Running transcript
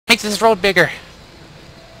make this road bigger.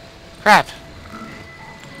 Crap.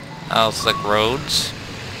 I'll select roads.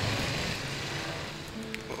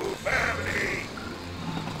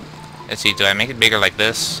 Let's see, do I make it bigger like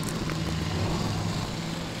this?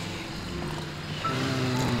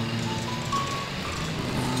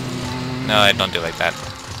 No, I don't do it like that.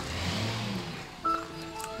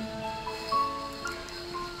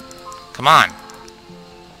 Come on.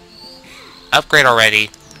 Upgrade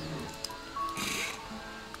already.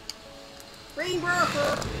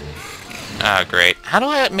 Ah, great. How do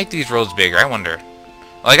I make these roads bigger? I wonder.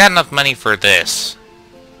 Well, I got enough money for this.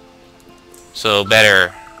 So,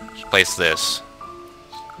 better place this.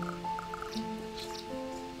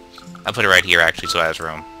 I'll put it right here, actually, so it has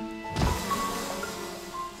room.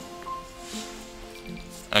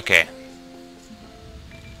 Okay.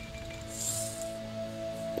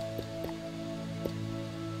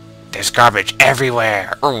 There's garbage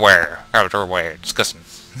everywhere! Or where? Garbage everywhere. Disgusting.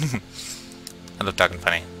 I love talking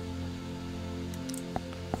funny.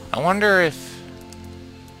 I wonder if...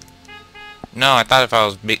 No, I thought if I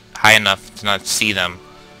was high enough to not see them.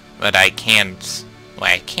 But I can't...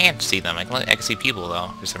 Well, I can't see them. I can see people,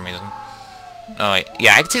 though, for some reason. Oh, wait.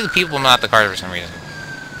 Yeah, I can see the people, not the cars, for some reason.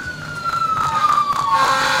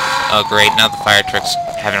 Oh, great. Now the fire truck's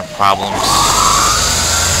having problems.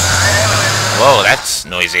 Whoa, that's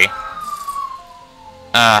noisy.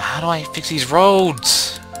 How do I fix these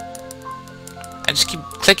roads? I just keep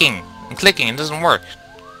clicking and clicking. It doesn't work.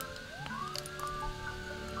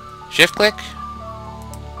 Shift click?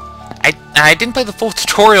 I didn't play the full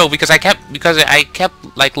tutorial because I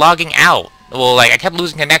kept like logging out. Well, like I kept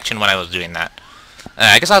losing connection when I was doing that.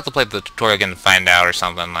 I guess I'll have to play the tutorial again to find out or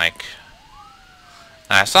something. Like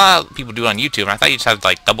I saw people do it on YouTube, and I thought you just had to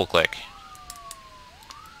like double click.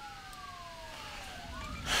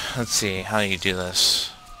 Let's see, how do you do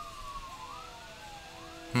this?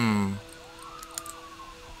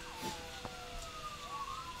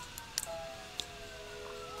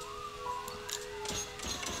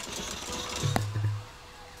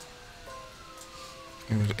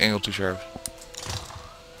 Angle too sharp.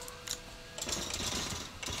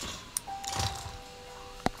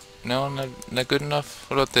 No, not good enough?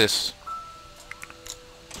 What about this?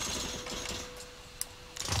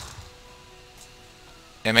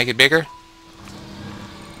 Did I make it bigger?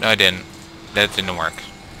 No, I didn't. That didn't work.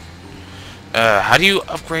 How do you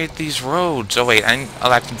upgrade these roads? Oh wait,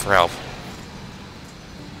 I'll ask him for help.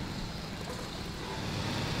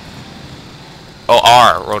 Oh,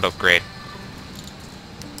 R, road upgrade.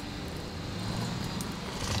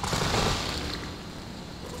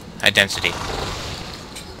 High density.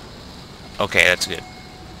 Okay, that's good.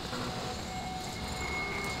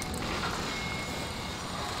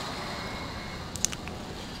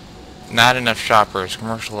 Not enough shoppers.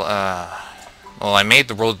 Commercial, well, I made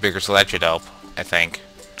the roads bigger, so that should help, I think.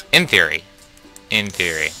 In theory. In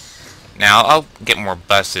theory. Now, I'll get more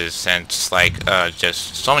buses since, like,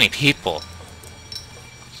 just so many people.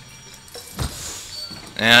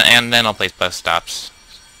 And then I'll place bus stops.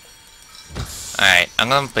 Alright, I'm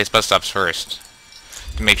gonna place bus stops first.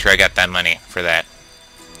 To make sure I got that money for that.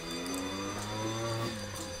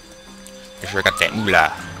 Make sure I got that moolah. You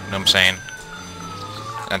know what I'm saying?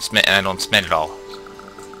 And I don't spend it all.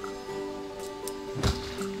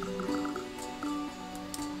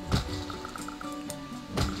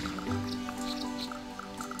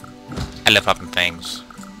 I love popping things.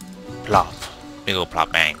 Plop. Big ol'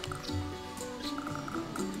 plop bang.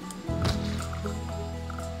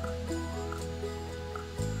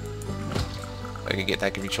 I could get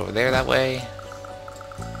that, could reach over there that way.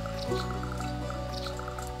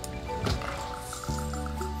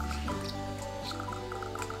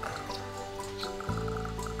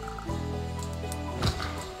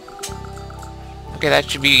 Okay,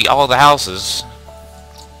 that should be all the houses.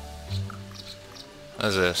 What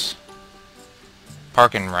is this?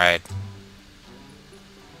 Park and ride.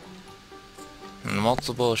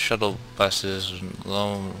 Multiple shuttle buses,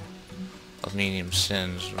 low of medium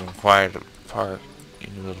sins required to park. You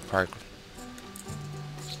can go to park.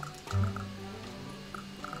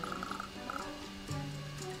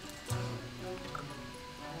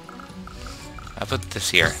 I put this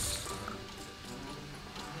here.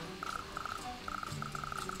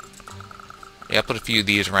 Yeah, I put a few of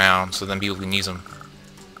these around so then people can use them.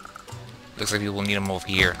 Looks like people will need them over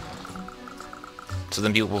here. So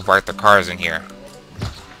then people will park their cars in here.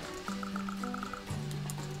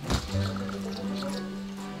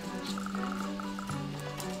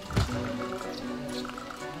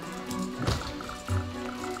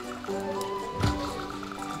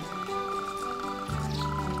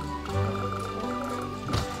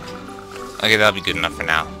 Okay, that'll be good enough for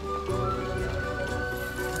now.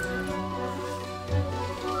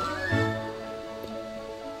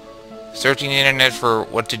 Searching the internet for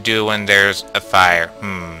what to do when there's a fire.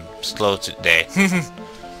 Slow today.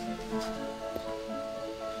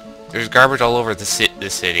 There's garbage all over the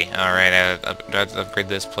city. Alright, I have to upgrade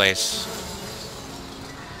this place.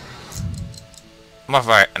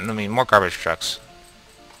 More garbage trucks.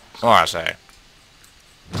 More outside.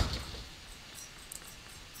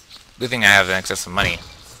 Good thing I have an excess of money.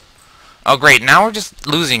 Oh great, now we're just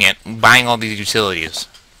losing it, buying all these utilities.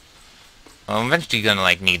 Well, I'm eventually gonna,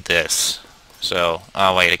 like, need this. So,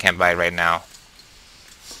 oh wait, I can't buy it right now.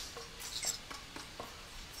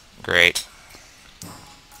 Great.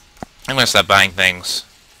 I'm gonna stop buying things.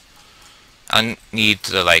 I need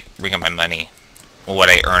to, like, bring up my money. What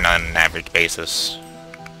I earn on an average basis.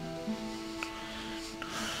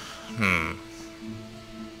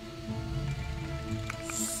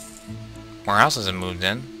 More houses have moved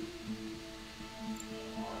in.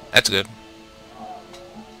 That's good.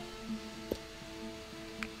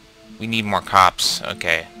 We need more cops.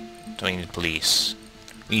 Okay. So we need police.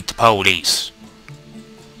 We need the police.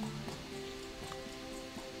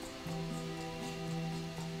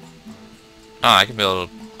 Oh, I can build...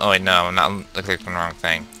 Oh wait, no, I'm not clicking the wrong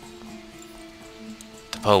thing.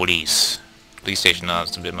 The police. Police station, no,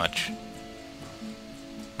 that's a bit much.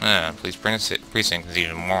 Police precinct is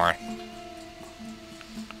even more.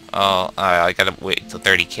 Oh, I gotta wait till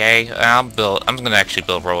 30k. I'm gonna actually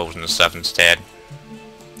build roads and stuff instead.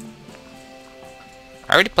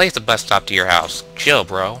 I already placed a bus stop to your house. Chill,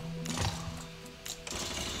 bro.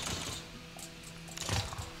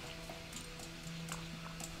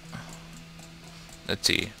 Let's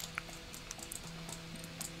see.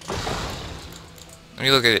 Let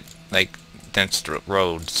me look at it, like, dense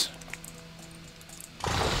roads.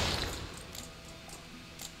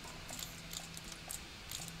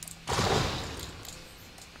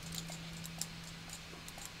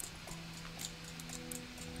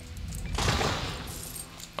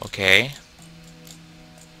 Okay.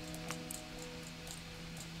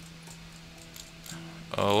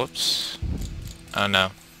 Oh, whoops. Oh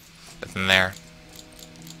no. Nothing there.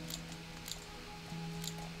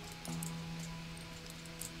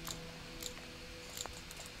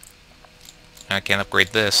 I can't upgrade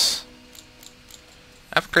this.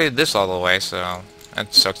 I've upgraded this all the way, so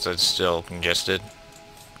that sucks that it's still congested.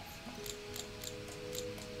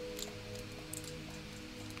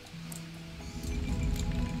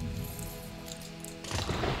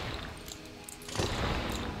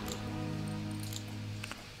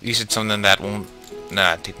 You said something that won't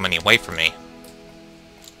take money away from me.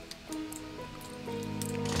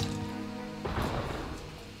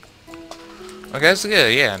 Okay, that's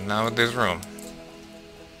good, yeah, now there's room.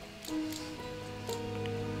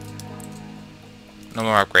 No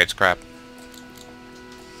more upgrades, crap.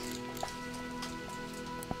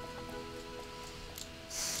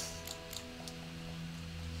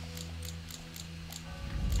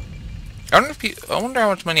 I wonder how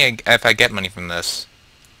much money if I get money from this.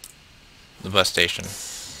 The bus station.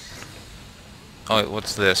 Oh wait,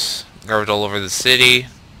 what's this? Garbage all over the city.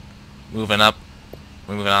 Moving up.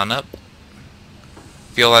 Moving on up.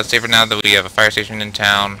 Feel a lot safer now that we have a fire station in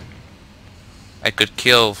town. I could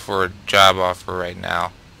kill for a job offer right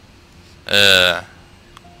now. I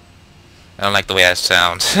don't like the way that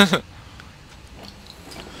sounds.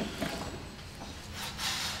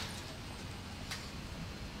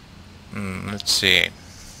 Let's see.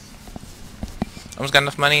 Almost got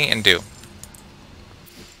enough money and do.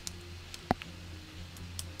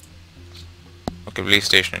 Okay, police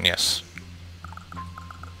station, yes.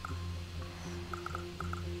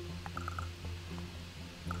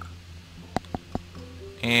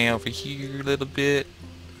 And over here a little bit.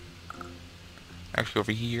 Actually,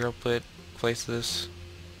 over here I'll place this.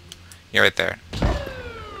 Yeah, right there.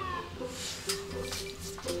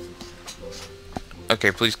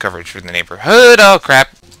 Okay, police coverage for the neighborhood. Oh crap.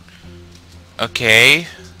 Okay.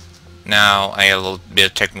 Now I had a little bit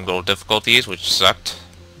of technical difficulties, which sucked.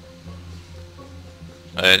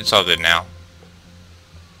 It's all good now.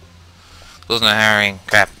 Closing the hiring.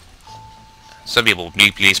 Crap. Some people will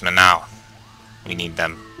be policemen now. We need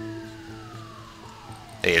them.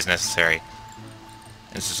 It is necessary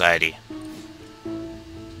in society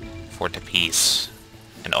for the peace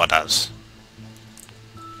and others.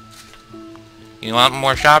 You want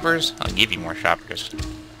more shoppers? I'll give you more shoppers.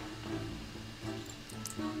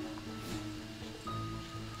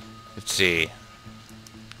 Let's see.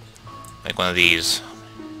 Make one of these.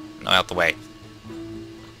 No, out the way.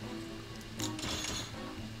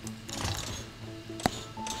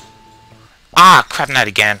 Ah, crap, not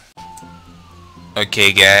again.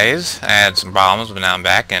 Okay, guys. I had some problems, but now I'm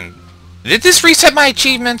back, and... Did this reset my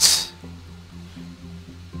achievements?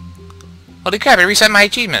 Holy crap, it reset my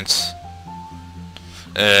achievements.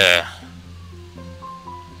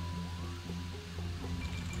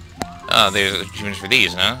 Oh, there's achievements for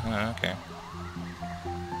these, huh? Oh, okay.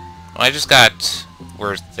 Well, I just got...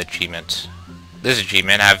 Where's the achievement? This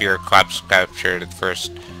achievement, have your cops captured the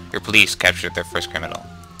first... Your police captured their first criminal.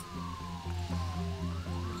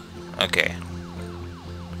 Okay.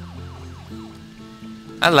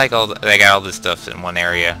 I like all I got all this stuff in one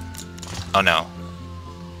area. Oh no.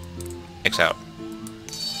 X out.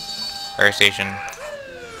 Fire station.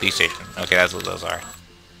 Police station. Okay, that's what those are.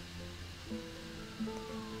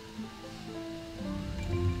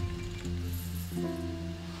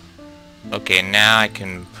 Okay, now I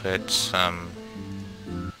can put some...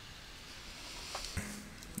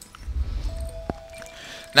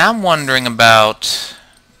 Now I'm wondering about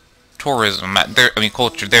tourism.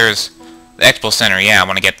 Culture. There's the expo center. Yeah, I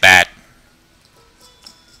want to get that.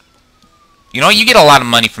 You know, you get a lot of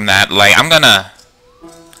money from that. Like, I'm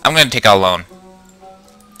gonna take out a loan.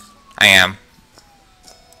 I am.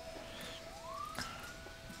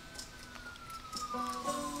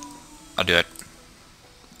 I'll do it.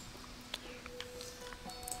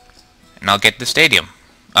 And I'll get the stadium.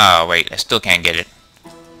 Oh, wait, I still can't get it.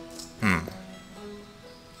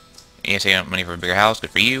 Yes, I got money for a bigger house. Good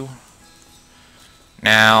for you.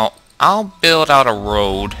 Now, I'll build out a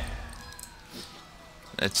road.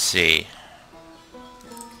 Let's see.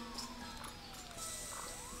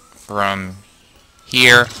 From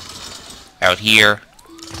here, out here.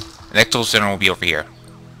 The next little center will be over here.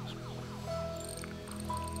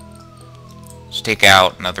 Let's take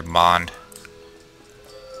out another bond.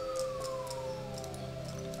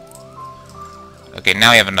 Okay,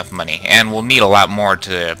 now we have enough money, and we'll need a lot more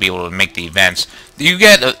to be able to make the events. You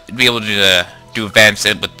get to be able to do events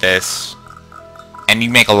with this, and you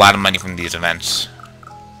make a lot of money from these events.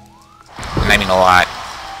 And I mean a lot.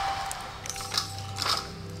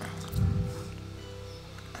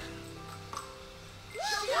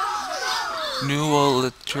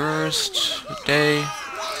 New tourist day.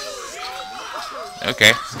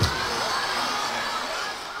 Okay.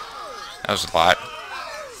 That was a lot.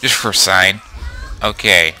 Just for a sign.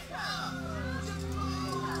 Okay.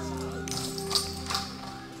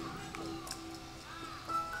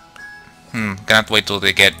 Gonna have to wait till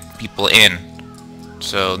they get people in.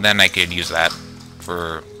 So then I could use that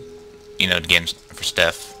for, you know, again, for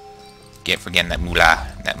stuff. For getting that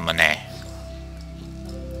moolah, that money.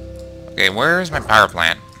 Okay, where's my power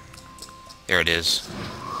plant? There it is.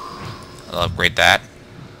 I'll upgrade that.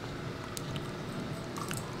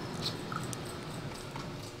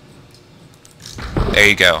 There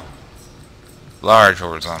you go. Large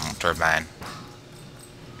horizontal turbine.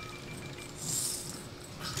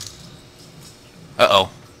 Uh-oh.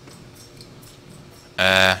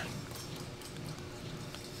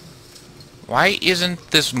 Why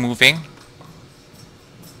isn't this moving?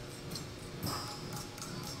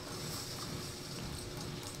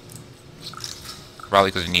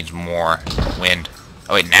 Probably because it needs more wind.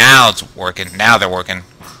 Oh wait, now it's working. Now they're working.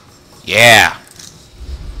 Yeah.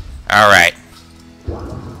 Alright.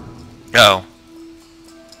 Go.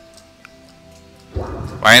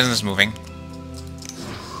 Why isn't this moving?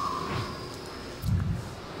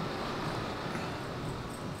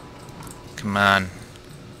 Come on.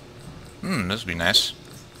 This would be nice.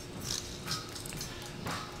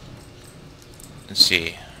 Let's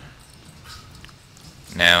see.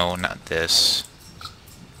 No, not this.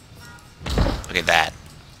 Look at that.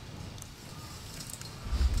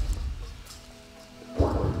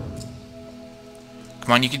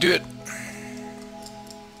 Come on, you can do it.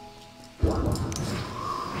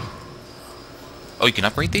 Oh, you can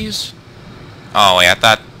upgrade these? Oh, wait, I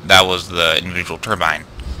thought that was the individual turbine.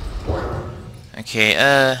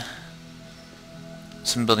 Okay,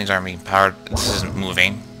 some buildings aren't being powered. This isn't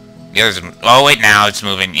moving. The others are... Oh, wait, now it's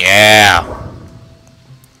moving. Yeah!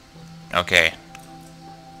 Okay.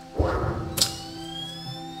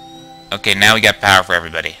 Okay, now we got power for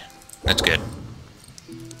everybody. That's good.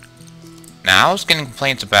 Now, I was getting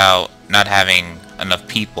complaints about not having enough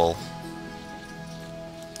people.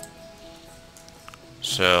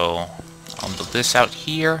 So, I'll build this out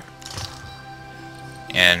here.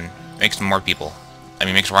 And make some more people. I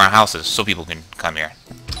mean, make some more houses so people can come here.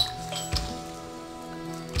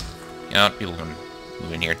 You know what? People can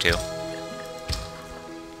move in here too.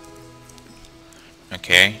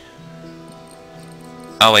 Okay.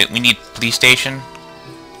 Oh wait, we need police station?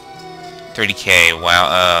 30k, wow,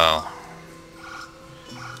 oh.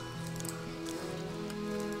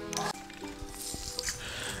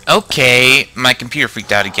 Okay, my computer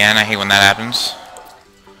freaked out again. I hate when that happens.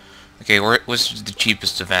 Okay, what's the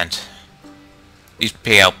cheapest event? These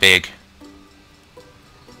pay out big.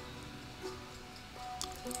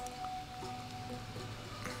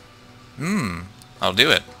 I'll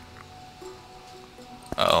do it.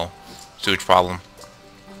 Uh-oh. Sewage problem.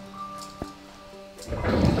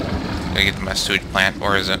 Gotta get to my sewage plant,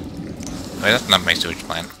 or is it? Wait, that's not my sewage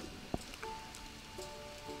plant.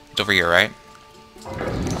 It's over here, right?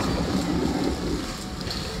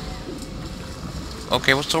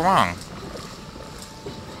 Okay, what's so wrong?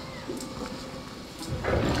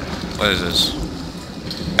 What is this?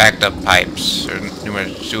 Backed up pipes. There's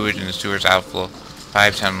numerous sewage and sewers outflow.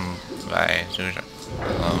 Pipes handled by sewage.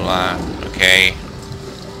 Blah, blah. Okay.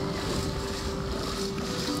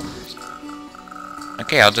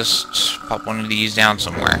 Okay, I'll just pop one of these down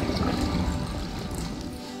somewhere.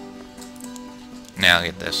 Now I'll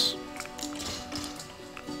get this.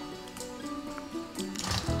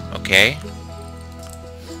 Okay.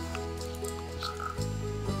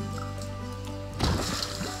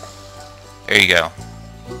 There you go.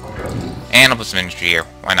 And I'll put some industry here.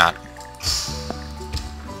 Why not?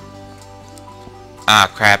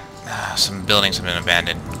 Ah, crap. Some buildings have been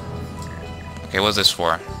abandoned. Okay, what's this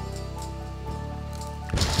for?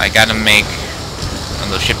 I gotta make one of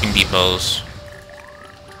those shipping depots.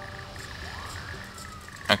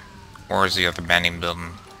 Where's the other abandoned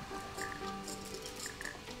building?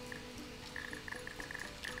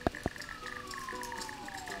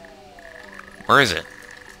 Where is it?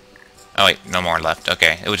 Oh wait, no more left.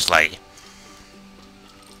 Okay, it was just laggy.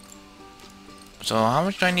 So how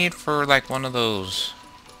much do I need for like one of those?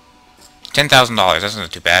 $10,000. That's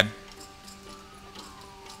not too bad.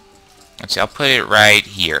 Let's see. I'll put it right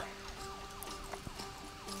here.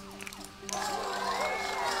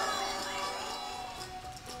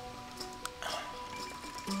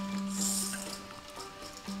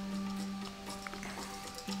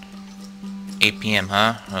 $8 p.m.,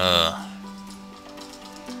 huh?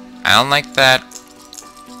 I don't like that.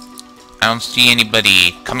 I don't see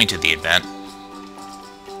anybody coming to the event.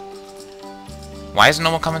 Why is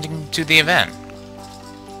no one coming to the event?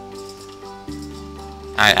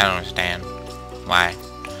 I don't understand. Why?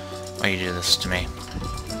 Why you do this to me?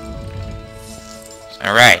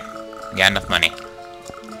 Alright. Got enough money.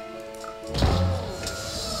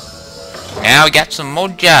 Now we got some more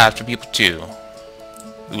jobs for people too.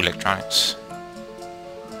 Ooh, electronics.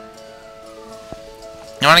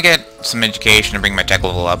 I want to get some education and bring my tech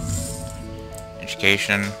level up.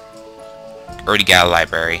 Education. Already got a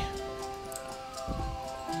library.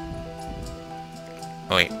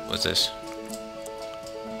 Oh wait, what's this?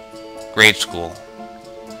 Grade school.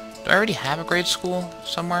 Do I already have a grade school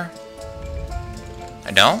somewhere?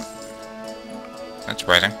 I don't? That's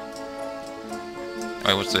surprising.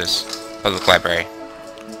 Wait, what's this? Public library.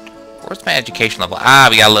 Where's my education level? Ah,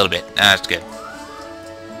 we got a little bit. Ah, that's good.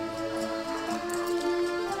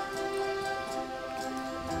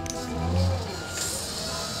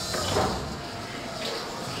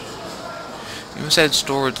 You must add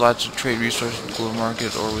storage, lots of trade resources in the global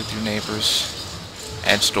market or with your neighbors.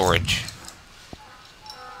 Add storage.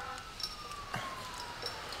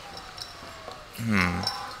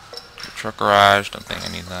 Truck garage, don't think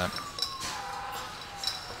I need that.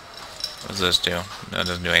 What does this do? No, it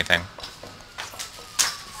doesn't do anything.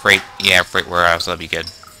 Freight, yeah, freight warehouse, that'd be good.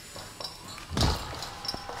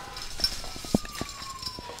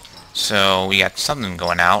 So, we got something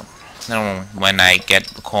going out. Then when I get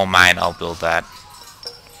the coal mine, I'll build that.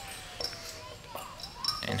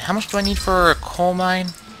 And how much do I need for a coal mine?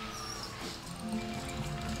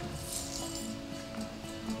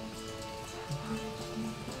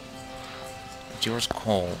 It's yours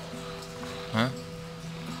coal. Huh?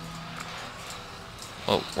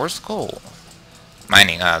 Well, where's the coal?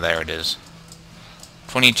 Mining, ah, there it is.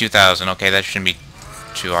 22,000, okay, that shouldn't be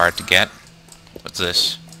too hard to get. What's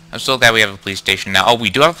this? I'm so glad we have a police station now. Oh, we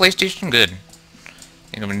do have a police station? Good.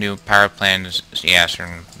 Think of a new power plant is, yeah,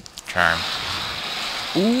 certain charm.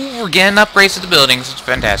 Ooh, we're getting upgrades to the buildings. It's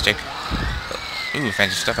fantastic. Ooh,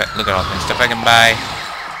 fancy stuff. Look at all the fancy stuff I can buy.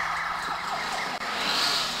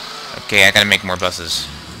 Okay, I gotta make more buses.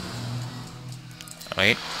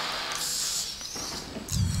 Wait.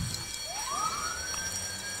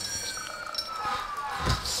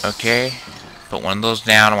 Okay. Put one of those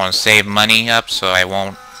down. I want to save money up so I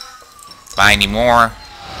won't buy any more.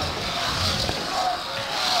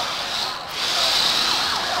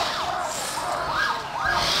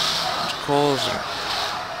 Coals.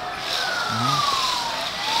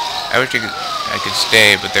 I wish I could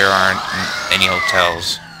stay, but there aren't any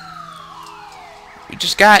hotels. We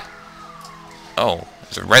just got... Oh,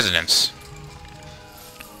 there's a residence.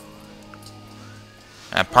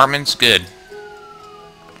 Apartments, good.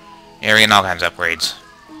 Area and all kinds of upgrades.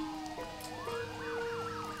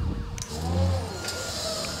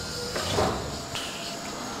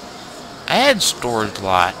 storage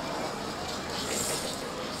lot.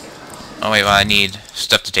 Oh wait, well I need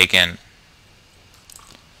stuff to take in.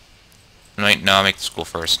 Wait, no, I'll make the school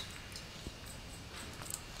first.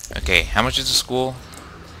 Okay, how much is the school?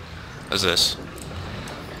 What's this?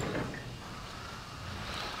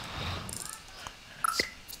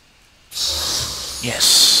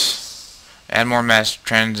 Yes! Add more mass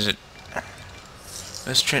transit.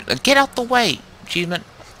 Get out the way! Achievement.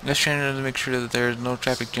 Mass transit to make sure that there's no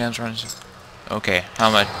traffic jams running. Okay, how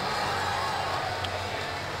much?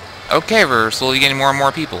 Okay, we're slowly getting more and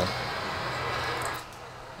more people.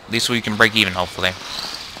 At least we can break even, hopefully.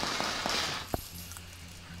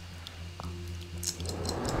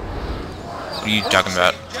 What are you talking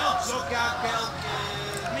about?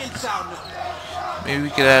 Maybe we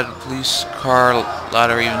could add a police car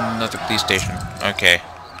lot or even another police station. Okay.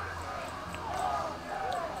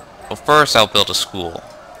 Well, first I'll build a school.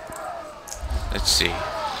 Let's see.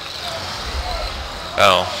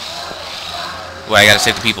 Oh. Well, I gotta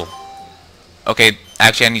save the people. Okay,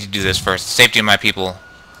 actually I need to do this first. The safety of my people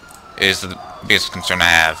is the biggest concern I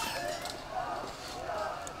have.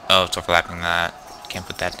 Oh, it's overlapping that. Can't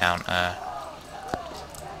put that down. Am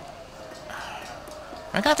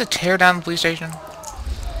I gonna have to tear down the police station?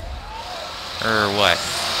 Or what?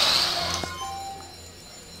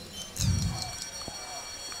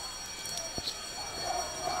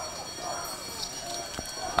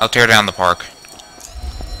 I'll tear down the park.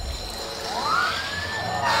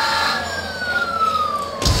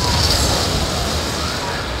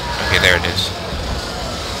 Okay, there it is.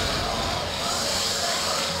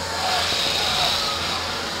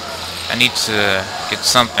 I need to get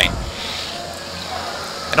something.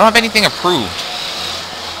 I don't have anything approved.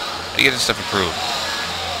 How do you get this stuff approved?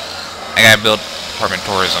 I gotta build apartment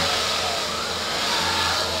tourism.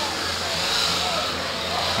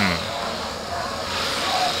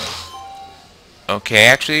 Okay,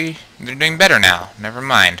 actually, they're doing better now. Never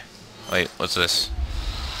mind. Wait, what's this?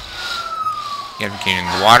 You have getting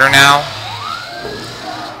the water now?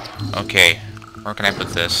 Okay, where can I put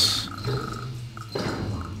this?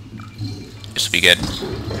 This will be good.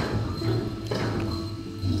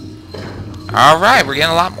 Alright, we're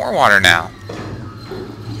getting a lot more water now.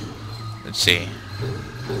 Let's see.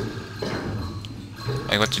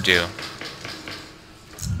 Like, what to do?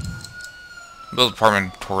 Build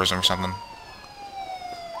apartment tourism or something.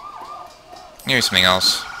 Maybe something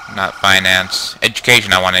else. Not finance.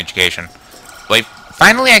 Education, I want education. Wait,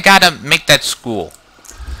 finally I gotta make that school.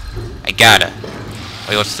 I gotta.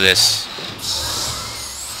 Wait, what's this?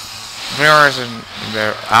 Where is it?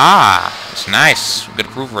 There. Ah, it's nice. Good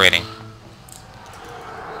approval rating.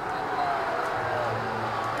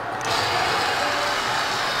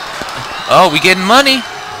 Oh, we getting money.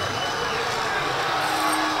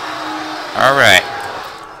 Alright.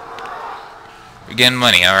 We're getting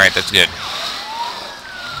money. Alright, that's good.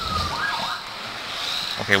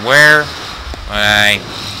 Okay, where?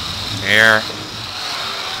 There.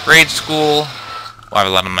 Grade school. We'll have a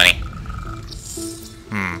lot of money.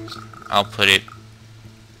 I'll put it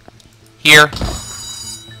here.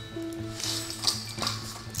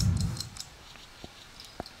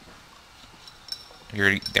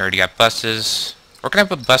 They already got buses. Where can I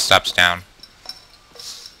put bus stops down?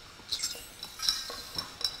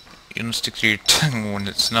 You don't stick to your tongue when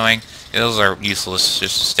it's snowing. Yeah, those are useless,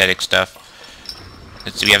 just aesthetic stuff.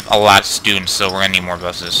 Let's see, we have a lot of students, so we're gonna need more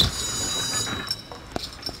buses.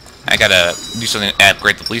 I gotta do something to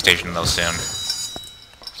upgrade the police station though soon.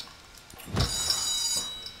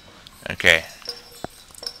 Okay.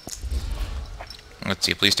 Let's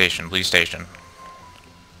see, police station, police station.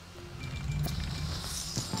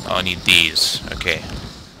 Oh, I need these. Okay.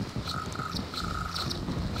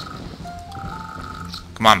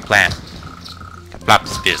 Come on, plan. Plop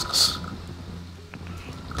this business.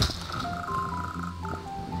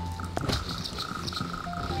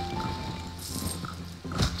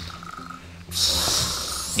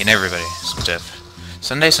 Get everybody some stuff.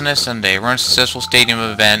 Sunday, Sunday, Sunday. Run a successful stadium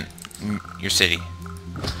event in your city.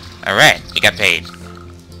 Alright, we got paid.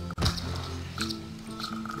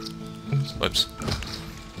 Whoops.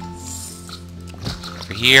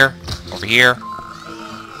 Over here. Over here.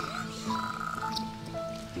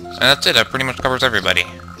 And that's it. That pretty much covers everybody.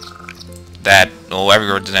 Every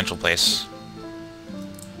residential place.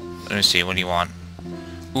 Let me see. What do you want?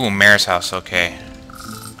 Ooh, mayor's house. Okay.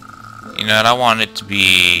 You know what? I want it to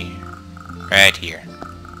be right here.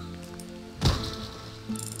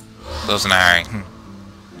 Close and hiring.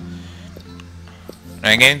 Did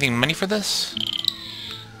I get anything money for this?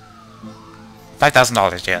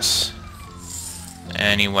 $5,000, yes.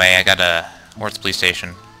 Anyway, I got a... Where's the police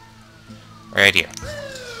station? Right here.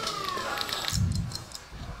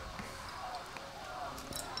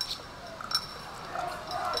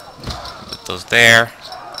 those there.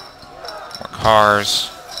 More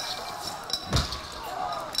cars.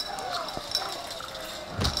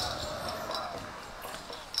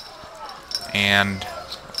 And,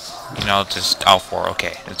 you know, just all 4.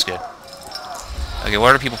 Okay, that's good. Okay,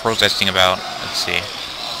 what are people protesting about? Let's see.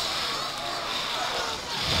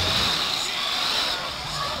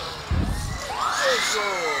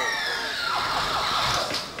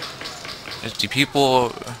 Let's see,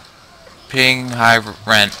 people paying high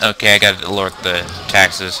rent. Okay, I gotta lower the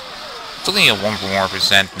taxes. It's only a 1%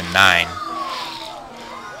 than 9.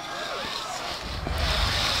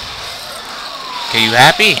 Okay, you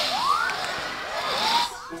happy?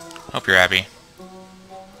 Hope you're happy.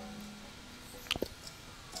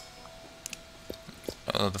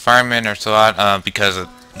 Oh, the firemen are so odd, because of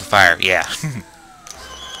the fire, yeah.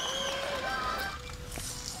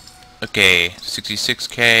 Okay,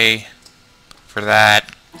 66K for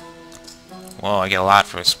that. Well, I get a lot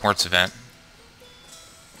for a sports event.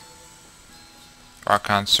 Rock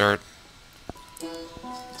concert.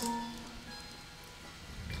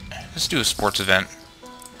 Let's do a sports event.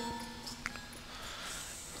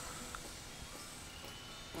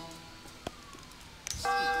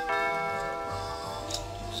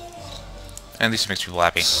 At least it makes people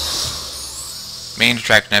happy. Main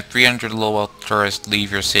attraction, have 300 low-wealth tourists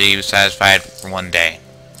leave your city satisfied for 1 day.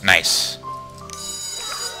 Nice.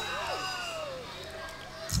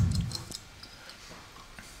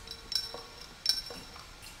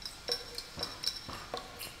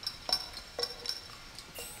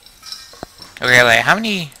 Okay, like, how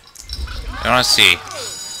many... I want to see.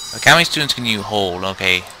 Like, how many students can you hold?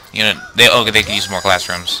 Okay, you know, they can use more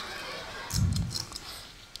classrooms.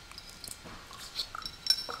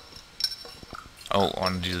 Oh, I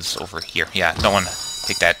want to do this over here. Yeah, don't want to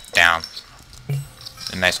take that down.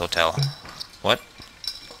 A nice hotel. What?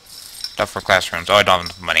 Stuff for classrooms. Oh, I don't have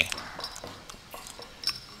enough money.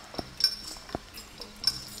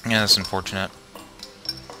 Yeah, that's unfortunate.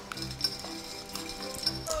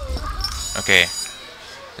 Okay.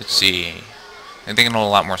 Let's see. I think I can hold a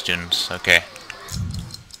lot more students. Okay.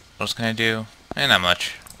 What else can I do? Not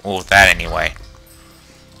much. Well, with that anyway.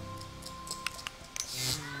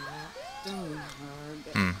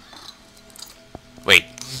 Wait,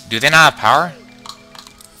 do they not have power?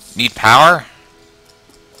 Need power?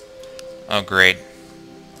 Oh, great.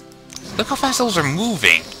 Look how fast those are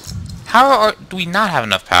moving. How do we not have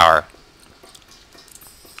enough power?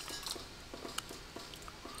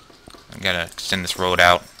 I gotta extend this road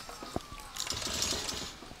out.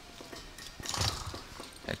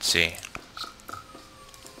 Let's see.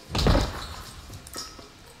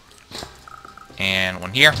 And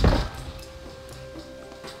one here.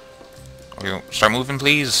 Start moving,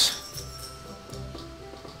 please.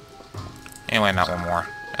 Anyway, not one more.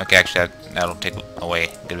 Okay, actually, that'll take away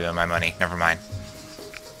a good bit of my money. Never mind.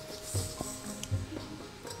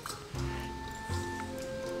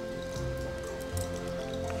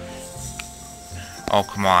 Oh,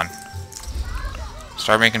 come on.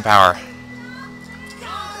 Start making power.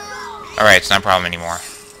 Alright, it's not a problem anymore.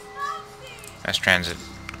 Mass transit.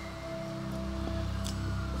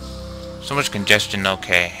 So much congestion,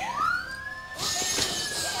 okay.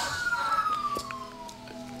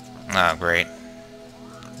 Oh, great.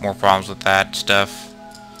 More problems with that stuff.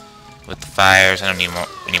 With the fires. I don't need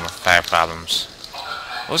any more fire problems.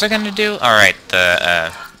 What was I gonna do? Alright,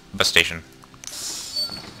 the bus station.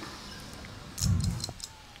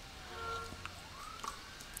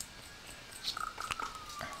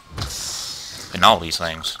 And all these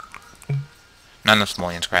things. Not enough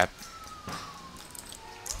simoleon scrap.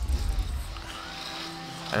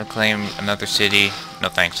 I would claim another city. No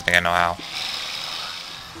thanks, I think I know how.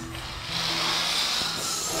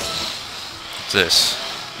 What's this?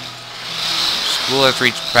 School has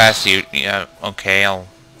reached capacity. Yeah, okay, I'll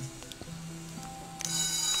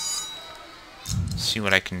see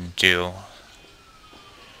what I can do.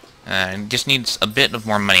 It just needs a bit of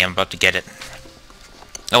more money. I'm about to get it.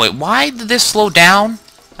 Oh wait, why did this slow down?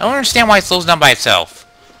 I don't understand why it slows down by itself.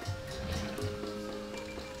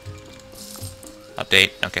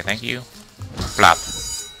 Update. Okay, thank you. Flop.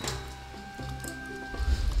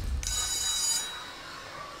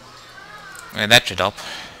 Okay, that should help.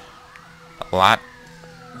 A lot.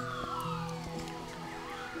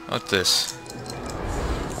 What's this?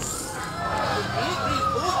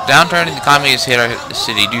 Downturn in the economy has hit our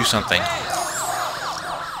city. Do something.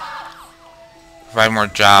 Provide more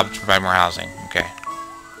jobs, provide more housing. Okay.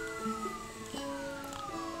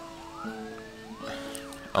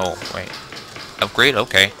 Oh, wait. Upgrade?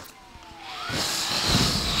 Okay.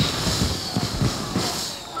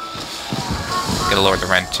 Gotta lower the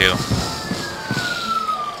rent, too.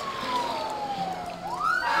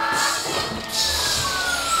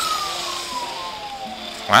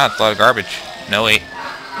 Wow, that's a lot of garbage. No, wait. Get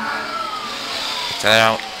that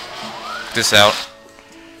out. Get this out.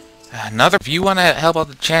 If you want to help out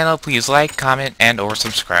the channel, please like, comment, and or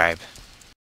subscribe.